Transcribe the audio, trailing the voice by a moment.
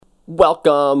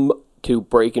Welcome to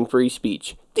Breaking Free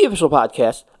Speech, the official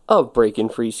podcast of Breaking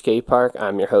Free Skate Park.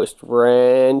 I'm your host,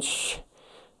 Wrench.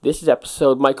 This is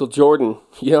episode Michael Jordan.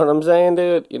 You know what I'm saying,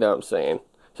 dude? You know what I'm saying.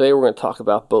 Today we're going to talk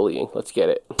about bullying. Let's get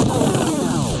it.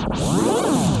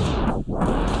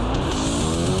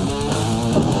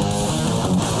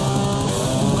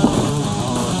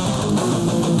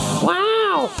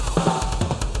 Wow!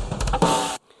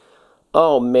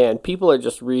 Oh man, people are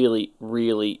just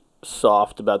really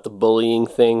soft about the bullying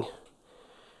thing.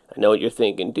 I know what you're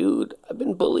thinking, dude. I've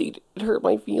been bullied. It hurt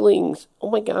my feelings. Oh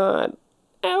my god.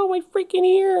 Ow, my freaking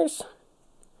ears.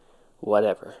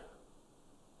 Whatever.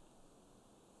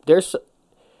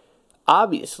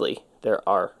 Obviously there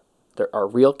are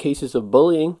real cases of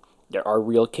bullying. There are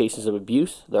real cases of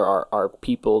abuse. There are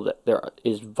people that there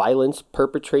is violence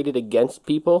perpetrated against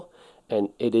people, and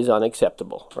it is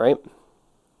unacceptable, right?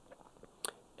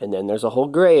 And then there's a whole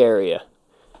gray area.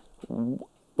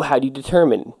 How do you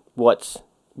determine what's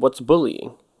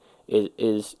bullying?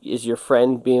 Is your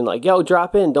friend being like, yo,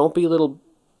 drop in, don't be a little,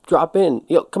 drop in,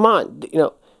 yo, come on,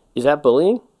 is that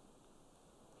bullying?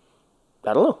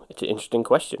 I don't know. It's an interesting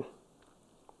question.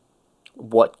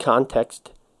 What context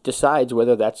decides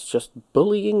whether that's just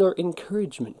bullying or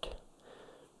encouragement?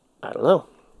 I don't know.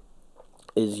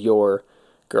 Is your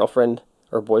girlfriend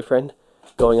or boyfriend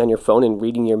going on your phone and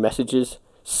reading your messages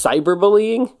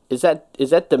cyberbullying? Is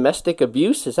that domestic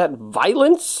abuse? Is that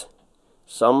violence?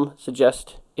 Some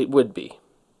suggest it would be.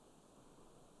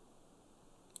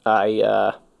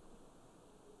 I'm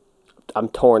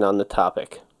torn on the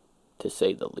topic, to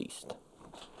say the least.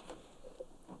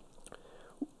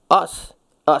 Us,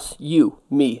 you,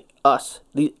 me, us,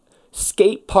 the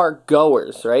skate park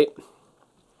goers, right?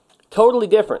 Totally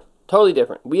different.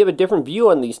 We have a different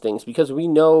view on these things because we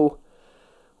know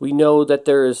that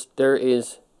there's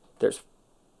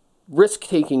risk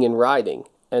taking in riding,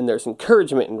 and there's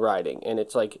encouragement in riding, and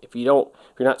it's like if you're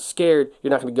not scared,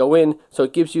 you're not going to go in. So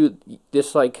it gives you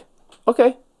this like,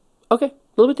 okay, a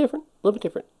little bit different.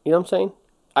 You know what I'm saying?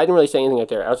 I didn't really say anything right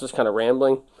there. I was just kind of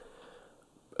rambling.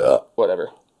 Whatever.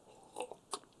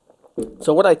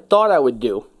 So what I thought I would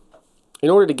do, in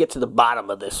order to get to the bottom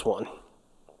of this one,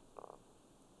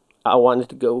 I wanted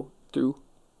to go through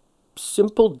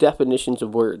simple definitions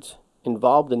of words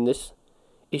involved in this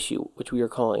issue, which we are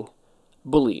calling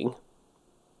bullying,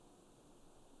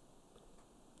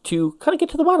 to kind of get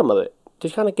to the bottom of it, to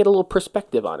kind of get a little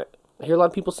perspective on it. I hear a lot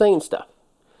of people saying stuff.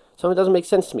 Some of it doesn't make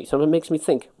sense to me. Some of it makes me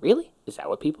think, really? Is that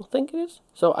what people think it is?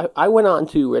 So I went on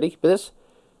to, ready for this?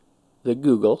 The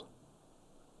Google.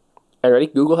 And ready?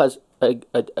 Google has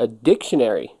a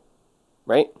dictionary,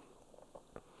 right?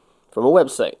 From a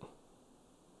website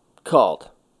called,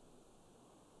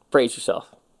 brace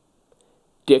yourself,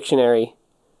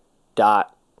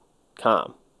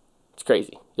 dictionary.com. It's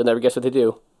crazy. You'll never guess what they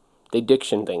do. They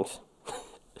diction things.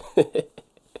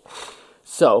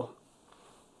 So,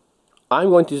 I'm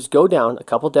going to just go down a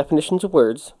couple definitions of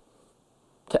words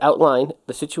to outline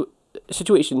the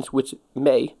situations which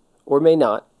may or may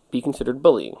not be considered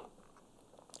bullying.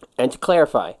 And to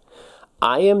clarify,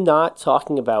 I am not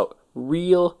talking about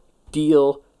real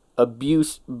deal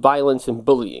abuse, violence, and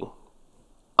bullying.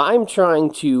 I'm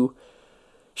trying to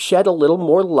shed a little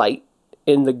more light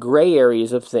in the gray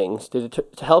areas of things to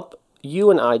help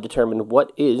you and I determine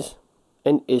what is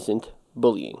and isn't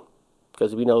bullying.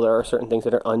 Because we know there are certain things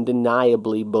that are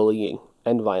undeniably bullying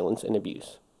and violence and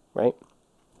abuse, right?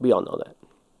 We all know that.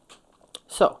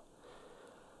 So,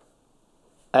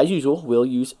 as usual, we'll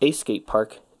use a skate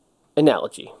park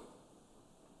analogy.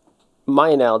 My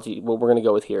analogy, what we're going to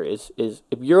go with here is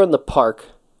if you're in the park,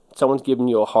 someone's giving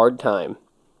you a hard time,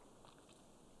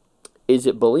 is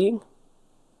it bullying?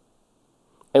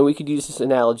 And we could use this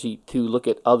analogy to look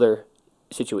at other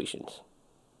situations,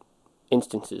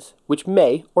 instances, which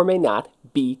may or may not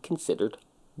be considered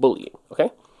bullying,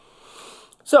 okay?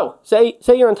 So, say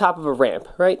you're on top of a ramp,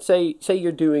 right? Say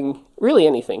you're doing really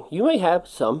anything. You may have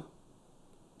some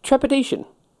trepidation.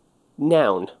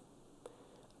 Noun.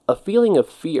 A feeling of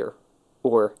fear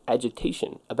or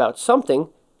agitation about something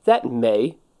that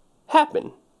may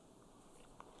happen.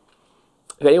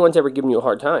 If anyone's ever given you a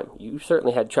hard time, you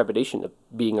certainly had trepidation of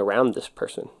being around this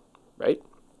person, right?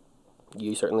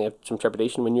 You certainly have some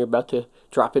trepidation when you're about to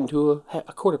drop into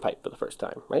a quarter pipe for the first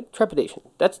time, right? Trepidation.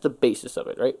 That's the basis of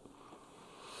it, right?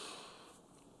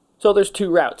 So there's two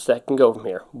routes that can go from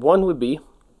here. One would be,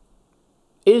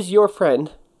 is your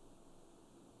friend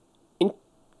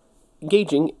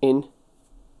engaging in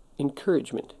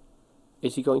encouragement?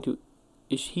 Is he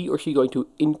or she going to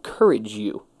encourage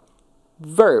you?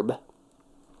 Verb.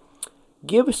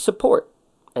 Give support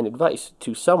and advice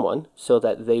to someone so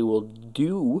that they will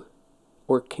do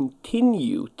or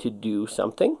continue to do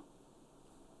something.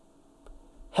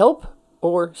 Help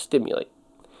or stimulate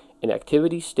an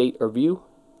activity, state, or view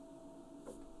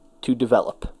to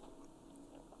develop.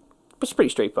 It's pretty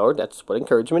straightforward. That's what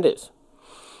encouragement is.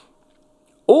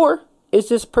 Or is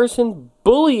this person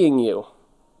bullying you?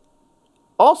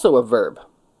 Also a verb,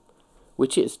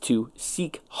 which is to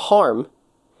seek harm,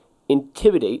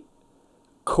 intimidate,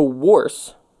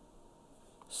 coerce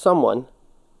someone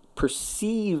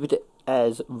perceived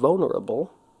as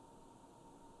vulnerable.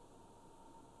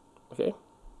 Okay?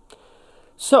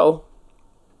 So,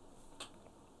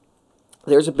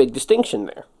 there's a big distinction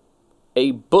there.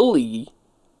 A bully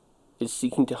is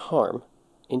seeking to harm,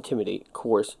 intimidate,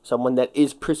 coerce someone that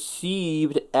is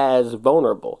perceived as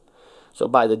vulnerable. So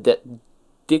by the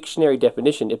dictionary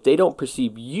definition, if they don't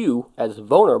perceive you as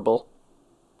vulnerable,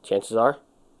 chances are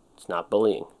it's not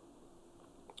bullying.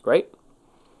 Right?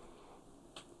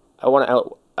 I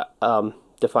want to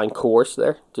define coerce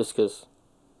there, just because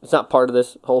it's not part of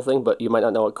this whole thing, but you might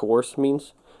not know what coerce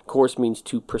means. Coerce means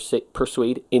to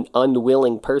persuade an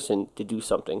unwilling person to do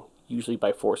something, usually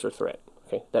by force or threat.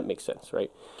 Okay, that makes sense,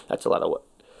 right? That's a lot of what.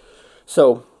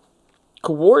 So,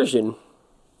 coercion,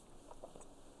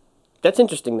 that's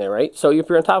interesting there, right? So if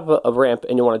you're on top of a ramp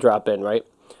and you want to drop in, right?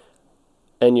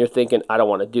 And you're thinking, I don't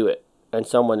want to do it. And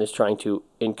someone is trying to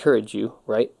encourage you,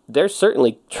 right? They're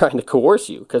certainly trying to coerce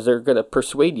you because they're going to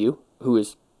persuade you, who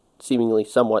is seemingly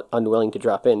somewhat unwilling to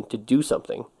drop in, to do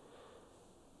something.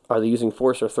 Are they using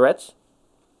force or threats?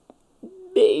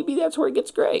 Maybe that's where it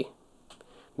gets gray.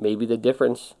 Maybe the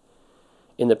difference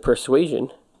in the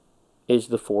persuasion is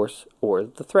the force or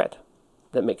the threat.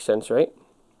 That makes sense, right?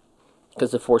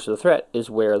 Because the force or the threat is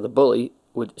where the bully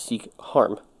would seek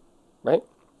harm, right?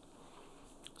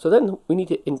 So then we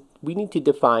need to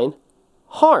define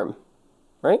harm,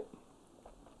 right?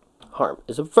 Harm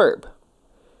is a verb.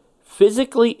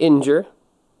 Physically injure,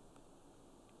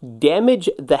 damage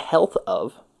the health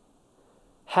of,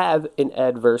 have an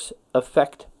adverse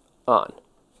effect on.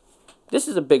 This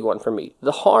is a big one for me.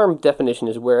 The harm definition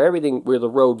is where the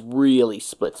road really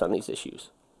splits on these issues.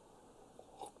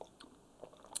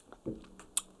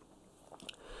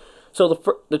 So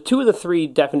the two of the three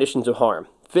definitions of harm: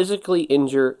 physically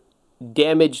injure,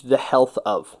 damage the health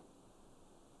of.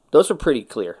 Those are pretty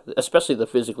clear, especially the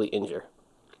physically injure.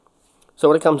 So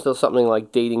when it comes to something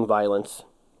like dating violence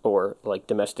or like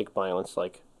domestic violence,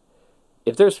 like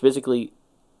if there's physically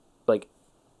like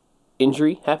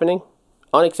injury happening,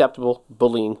 unacceptable,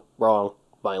 bullying, wrong,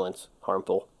 violence,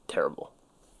 harmful, terrible.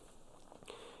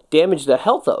 Damage the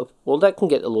health of, well, that can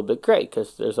get a little bit gray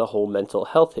because there's a whole mental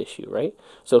health issue, right?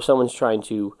 So if someone's trying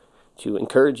to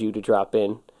encourage you to drop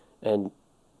in, and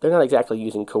they're not exactly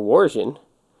using coercion,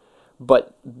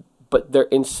 but their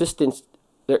insistent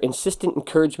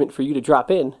encouragement for you to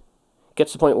drop in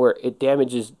gets to the point where it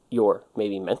damages your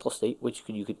maybe mental state, which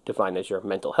you could define as your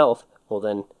mental health. Well,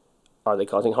 then, are they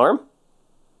causing harm?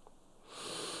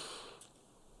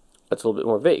 That's a little bit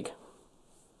more vague.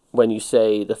 When you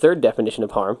say the third definition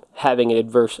of harm, having an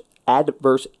adverse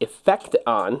effect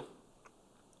on,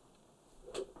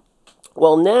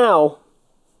 well, now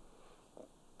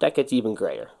that gets even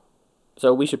grayer.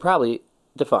 So we should probably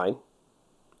define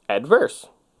adverse.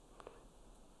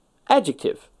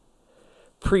 Adjective: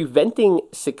 preventing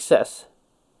success,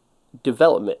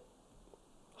 development,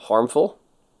 harmful,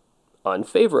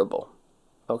 unfavorable.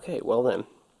 Okay, well then.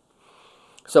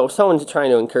 So if someone's trying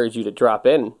to encourage you to drop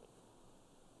in,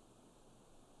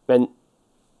 let me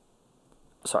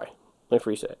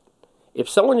reset. If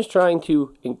someone is trying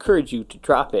to encourage you to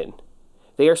drop in,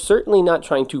 they are certainly not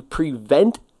trying to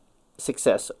prevent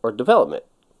success or development,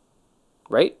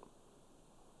 right?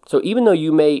 So even though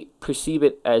you may perceive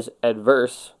it as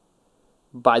adverse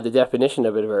by the definition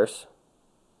of adverse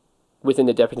within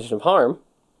the definition of harm,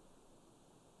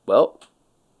 well,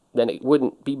 then it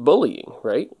wouldn't be bullying,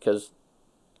 right? Because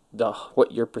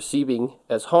what you're perceiving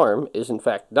as harm is in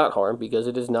fact not harm because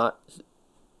it is not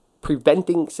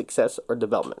preventing success or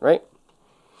development, right?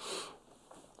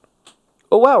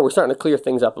 Oh wow, we're starting to clear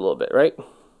things up a little bit, right?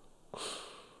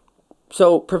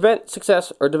 So prevent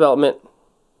success or development,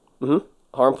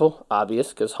 harmful, obvious,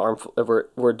 because harmful.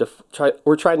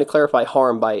 We're trying to clarify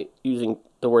harm by using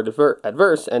the word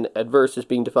adverse, and adverse is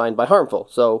being defined by harmful.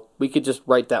 So we could just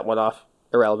write that one off,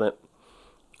 irrelevant.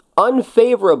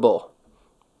 Unfavorable.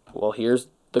 Well, here's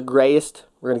the grayest.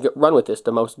 We're going to run with this,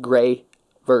 the most gray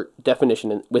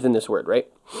definition within this word,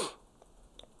 right?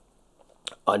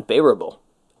 Unfavorable.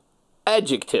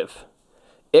 Adjective: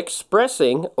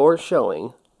 expressing or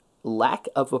showing lack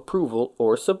of approval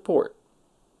or support.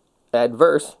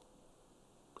 Adverse: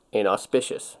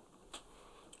 inauspicious.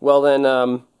 Well then,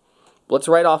 let's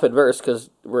write off adverse because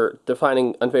we're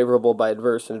defining unfavorable by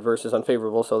adverse, and adverse is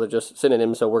unfavorable, so they're just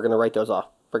synonyms, so we're going to write those off.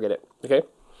 Forget it, okay?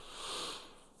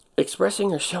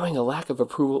 Expressing or showing a lack of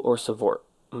approval or support.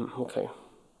 Okay.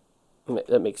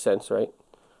 That makes sense, right?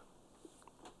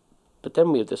 But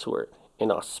then we have this word,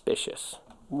 inauspicious.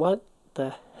 What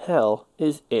the hell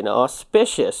is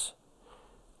inauspicious?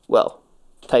 Well,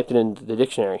 type it into the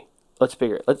dictionary. Let's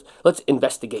figure it. Let's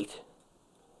investigate.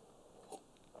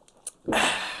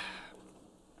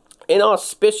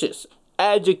 Inauspicious,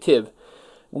 adjective,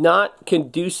 not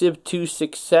conducive to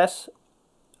success,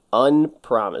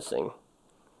 unpromising.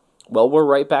 Well, we're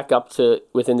right back up to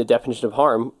within the definition of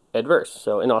harm, adverse.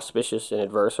 So inauspicious and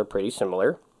adverse are pretty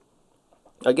similar.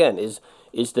 Again, is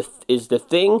the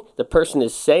thing the person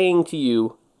is saying to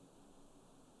you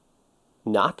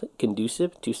not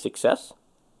conducive to success?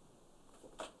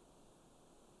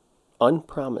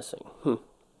 Unpromising.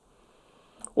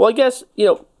 Well, I guess,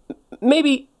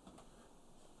 maybe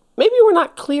we're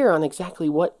not clear on exactly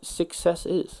what success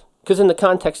is. Because in the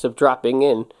context of dropping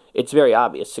in, it's very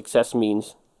obvious. Success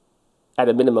means, at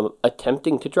a minimum,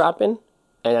 attempting to drop in,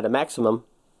 and at a maximum,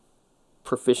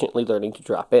 proficiently learning to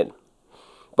drop in.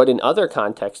 But in other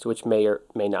contexts, which may or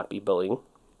may not be bullying,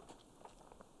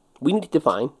 we need to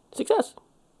define success.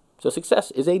 So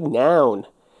success is a noun.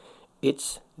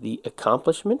 It's the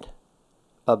accomplishment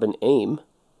of an aim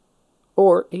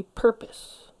or a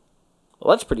purpose.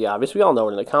 Well, that's pretty obvious. We all know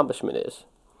what an accomplishment is.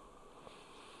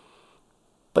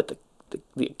 But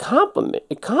the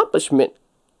accomplishment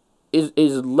is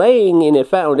laying in a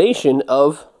foundation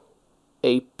of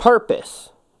a purpose.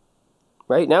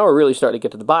 Right? Now we're really starting to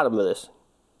get to the bottom of this.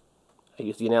 I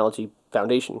use the analogy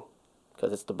foundation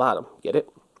because it's the bottom. Get it?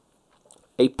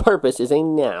 A purpose is a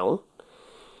noun.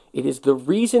 It is the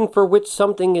reason for which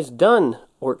something is done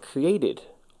or created,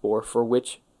 or for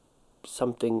which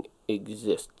something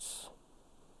exists.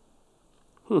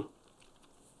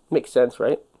 Makes sense,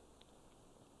 right?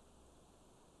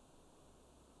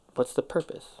 What's the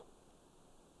purpose?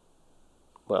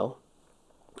 Well,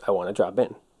 I want to drop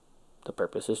in. The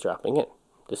purpose is dropping in.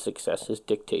 The success is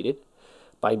dictated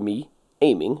by me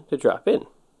aiming to drop in.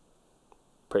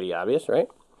 Pretty obvious, right?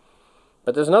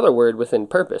 But there's another word within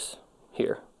purpose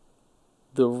here.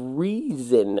 The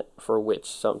reason for which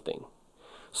something.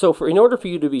 So in order for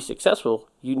you to be successful,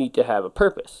 you need to have a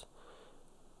purpose.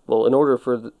 Well, in order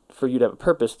for you to have a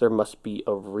purpose, there must be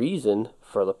a reason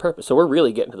for the purpose. So we're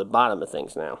really getting to the bottom of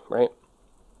things now, right?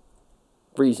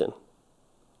 Reason.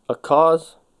 A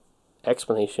cause,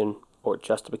 explanation, or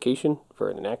justification for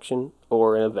an action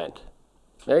or an event.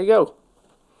 There you go.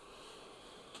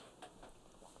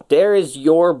 There is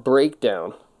your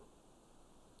breakdown.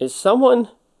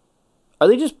 Are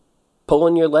they just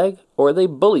pulling your leg, or are they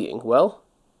bullying? Well,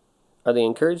 are they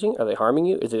encouraging? Are they harming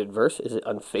you? Is it adverse? Is it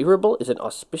unfavorable? Is it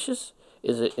auspicious?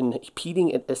 Is it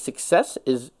impeding a success?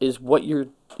 Is what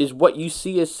you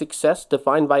see as success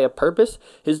defined by a purpose?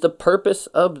 Is the purpose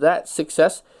of that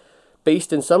success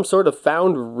based in some sort of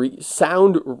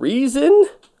sound reason?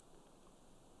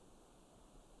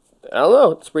 I don't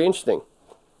know. It's pretty interesting.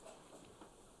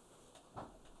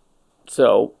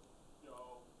 So,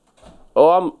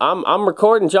 I'm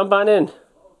recording. Jump on in.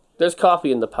 There's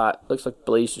coffee in the pot. Looks like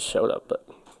Blaze just showed up, but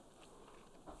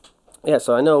yeah.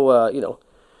 So I know,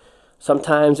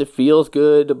 sometimes it feels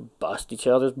good to bust each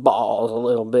other's balls a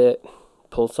little bit,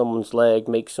 pull someone's leg,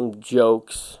 make some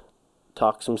jokes,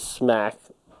 talk some smack.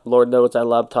 Lord knows I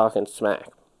love talking smack.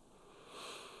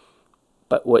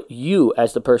 But what you,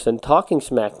 as the person talking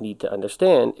smack, need to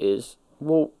understand is,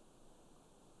 well,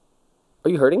 are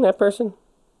you hurting that person?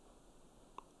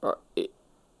 Or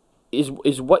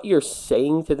is what you're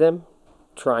saying to them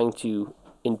trying to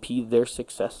impede their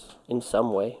success in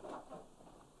some way?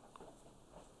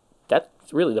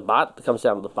 That's really that comes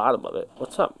down to the bottom of it.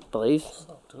 What's up, Blaze? What's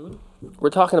up, dude? We're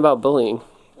talking about bullying.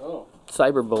 Oh.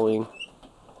 Cyberbullying.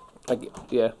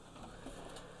 Yeah.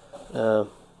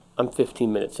 I'm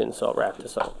 15 minutes in, so I'll wrap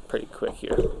this up pretty quick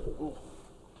here. Ooh.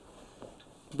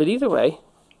 But either way,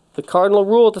 the cardinal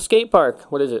rule at the skate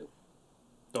park, what is it?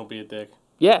 Don't be a dick.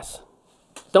 Yes.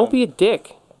 Don't be a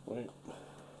dick. Wait.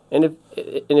 And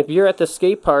if you're at the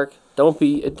skate park, don't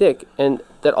be a dick. And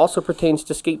that also pertains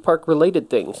to skate park related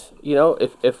things. You know,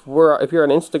 if you're on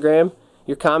Instagram,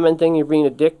 you're commenting, you're being a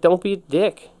dick, don't be a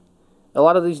dick. A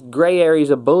lot of these gray areas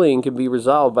of bullying can be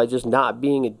resolved by just not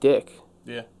being a dick.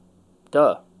 Yeah.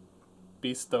 Duh.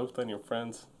 Be stoked on your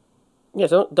friends. Yeah,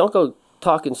 so don't go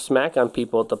talking smack on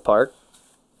people at the park.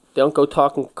 Don't go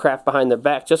talking crap behind their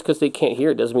back. Just because they can't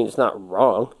hear it doesn't mean it's not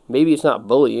wrong. Maybe it's not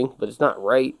bullying, but it's not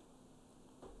right.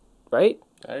 Right?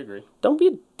 I agree. Don't be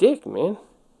a dick, man.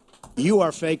 You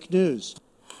are fake news.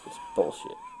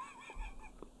 Bullshit.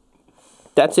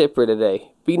 That's it for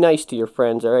today. Be nice to your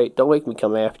friends, alright? Don't make me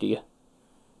come after you.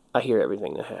 I hear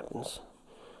everything that happens.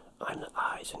 I'm the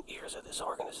eyes and ears of this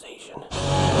organization.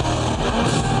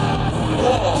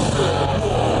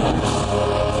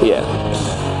 Yeah.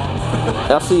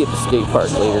 I'll see you at the skate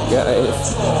park later,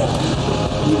 guys.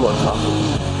 Need more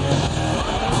coffee.